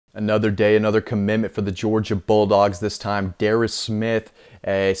Another day, another commitment for the Georgia Bulldogs. This time, Darris Smith,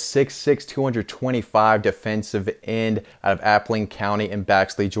 a 6'6", 225 defensive end out of Appling County in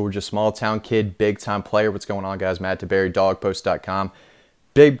Baxley, Georgia. Small town kid, big time player. What's going on, guys? Matt DeBerry, DawgPost.com.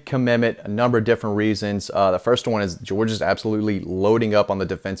 Big commitment, a number of different reasons. The first one is Georgia's absolutely loading up on the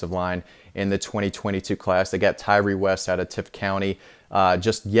defensive line in the 2022 class. They got Tyree West out of Tift County.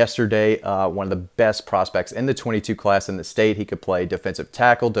 Just yesterday, one of the best prospects in the 22 class in the state. He could play defensive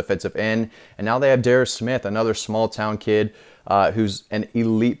tackle, defensive end. And now they have Darris Smith, another small town kid who's an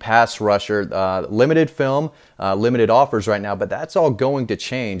elite pass rusher. Limited film, limited offers right now, but that's all going to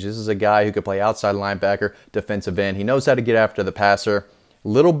change. This is a guy who could play outside linebacker, defensive end. He knows how to get after the passer.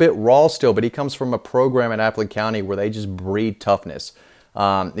 Little bit raw still, but he comes from a program at Appling County where they just breed toughness.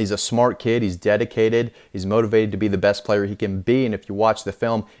 He's a smart kid. He's dedicated. He's motivated to be the best player he can be. And if you watch the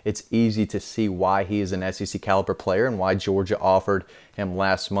film, it's easy to see why he is an SEC caliber player and why Georgia offered him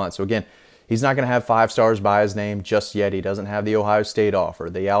last month. So again, he's not going to have 5 stars by his name just yet. He doesn't have the Ohio State offer,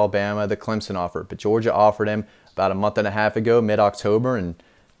 the Alabama, the Clemson offer. But Georgia offered him about a month and a half ago, mid-October, and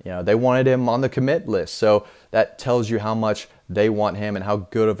they wanted him on the commit list. So that tells you how much they want him and how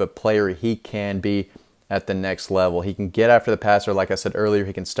good of a player he can be at the next level. He can get after the passer, like I said earlier.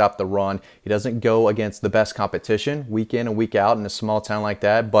 He can stop the run. He doesn't go against the best competition week in and week out in a small town like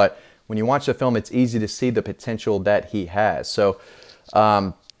that. But when you watch the film, it's easy to see the potential that he has. So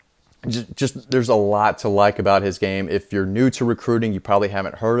just there's a lot to like about his game. If you're new to recruiting, you probably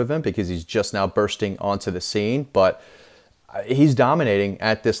haven't heard of him because he's just now bursting onto the scene. But he's dominating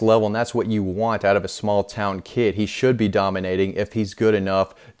at this level, and that's what you want out of a small town kid. He should be dominating if he's good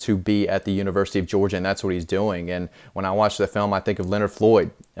enough to be at the University of Georgia, and that's what he's doing. And when I watch the film, I think of Leonard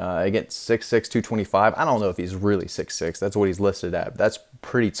Floyd. Again, 6'6", 225. I don't know if he's really 6'6". That's what he's listed at. That's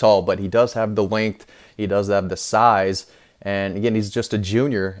pretty tall, but he does have the length. He does have the size. And again, he's just a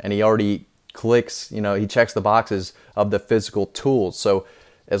junior, and he already clicks, he checks the boxes of the physical tools. So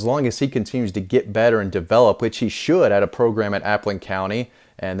as long as he continues to get better and develop, which he should at a program at Appling County,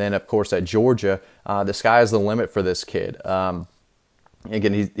 and then, of course, at Georgia, the sky is the limit for this kid.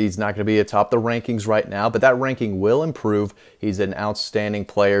 Again, he's not going to be atop the rankings right now, but that ranking will improve. He's an outstanding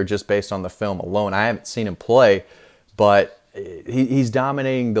player just based on the film alone. I haven't seen him play, but he's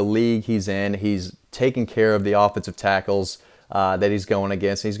dominating the league he's in. He's taking care of the offensive tackles that he's going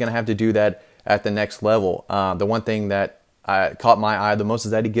against. He's going to have to do that at the next level. The one thing that caught my eye the most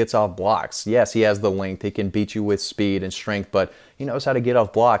is that he gets off blocks. Yes, he has the length. He can beat you with speed and strength, but he knows how to get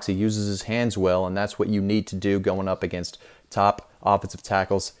off blocks. He uses his hands well, and that's what you need to do going up against top offensive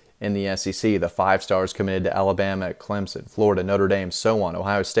tackles in the SEC. The 5 stars committed to Alabama, Clemson, Florida, Notre Dame, so on,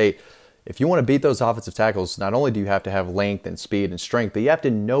 Ohio State. If you want to beat those offensive tackles, not only do you have to have length and speed and strength, but you have to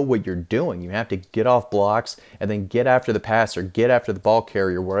know what you're doing. You have to get off blocks and then get after the passer, get after the ball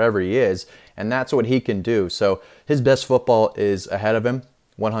carrier wherever he is, and that's what he can do. So his best football is ahead of him,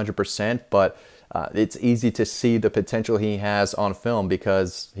 100%, but it's easy to see the potential he has on film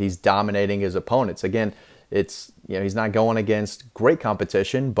because he's dominating his opponents. Again, it's he's not going against great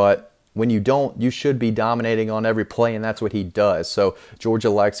competition, but when you don't, you should be dominating on every play, and that's what he does. So Georgia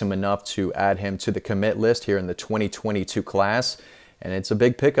likes him enough to add him to the commit list here in the 2022 class, and it's a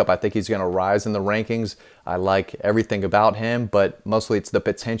big pickup. I think he's going to rise in the rankings. I like everything about him, but mostly it's the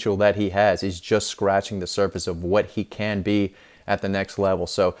potential that he has. He's just scratching the surface of what he can be at the next level.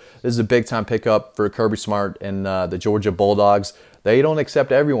 So this is a big-time pickup for Kirby Smart and the Georgia Bulldogs. They don't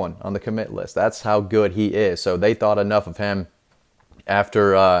accept everyone on the commit list. That's how good he is. So they thought enough of him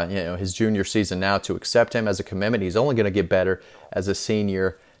after his junior season now to accept him as a commitment. He's only going to get better as a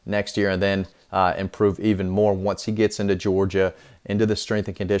senior next year and then improve even more once he gets into Georgia, into the strength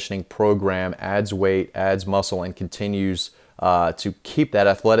and conditioning program, adds weight, adds muscle, and continues to keep that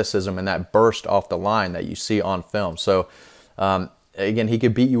athleticism and that burst off the line that you see on film. So again, he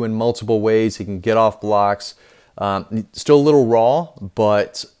could beat you in multiple ways. He can get off blocks. Still a little raw,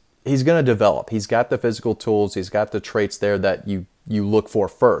 but he's going to develop. He's got the physical tools. He's got the traits there that you look for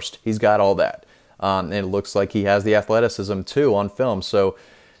first. He's got all that. And it looks like he has the athleticism too on film. So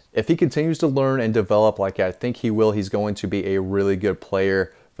if he continues to learn and develop like I think he will, he's going to be a really good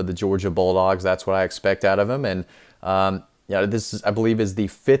player for the Georgia Bulldogs. That's what I expect out of him. And this is, I believe, is the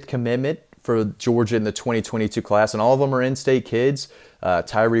 5th commitment for Georgia in the 2022 class, and all of them are in-state kids.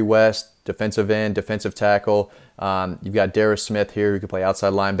 Tyree West, defensive end, defensive tackle. You've got Darris Smith here, who can play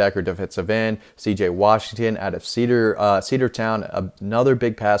outside linebacker, defensive end. C.J. Washington out of Cedartown, another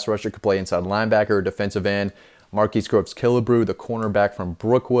big pass rusher, could play inside linebacker, defensive end. Marquise Groves-Killebrew, the cornerback from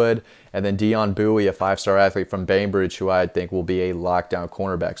Brookwood, and then Dion Bowie, a 5-star athlete from Bainbridge, who I think will be a lockdown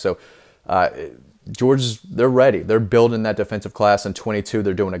cornerback. So Georgia's, they're ready. They're building that defensive class in 22.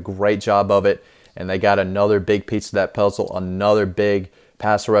 They're doing a great job of it. And they got another big piece of that puzzle, another big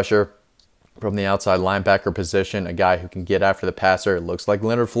pass rusher from the outside linebacker position, a guy who can get after the passer. It looks like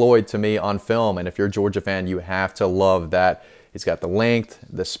Leonard Floyd to me on film. And if you're a Georgia fan, you have to love that. He's got the length,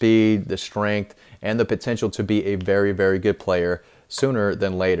 the speed, the strength, and the potential to be a very, very good player sooner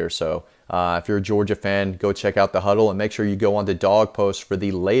than later. So if you're a Georgia fan, go check out the huddle and make sure you go on to Dawg Post for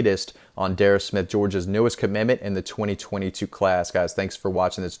the latest on Darris Smith, Georgia's newest commitment in the 2022 class. Guys, thanks for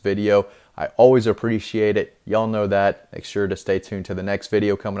watching this video. I always appreciate it. Y'all know that. Make sure to stay tuned to the next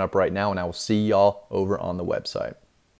video coming up right now, and I will see y'all over on the website.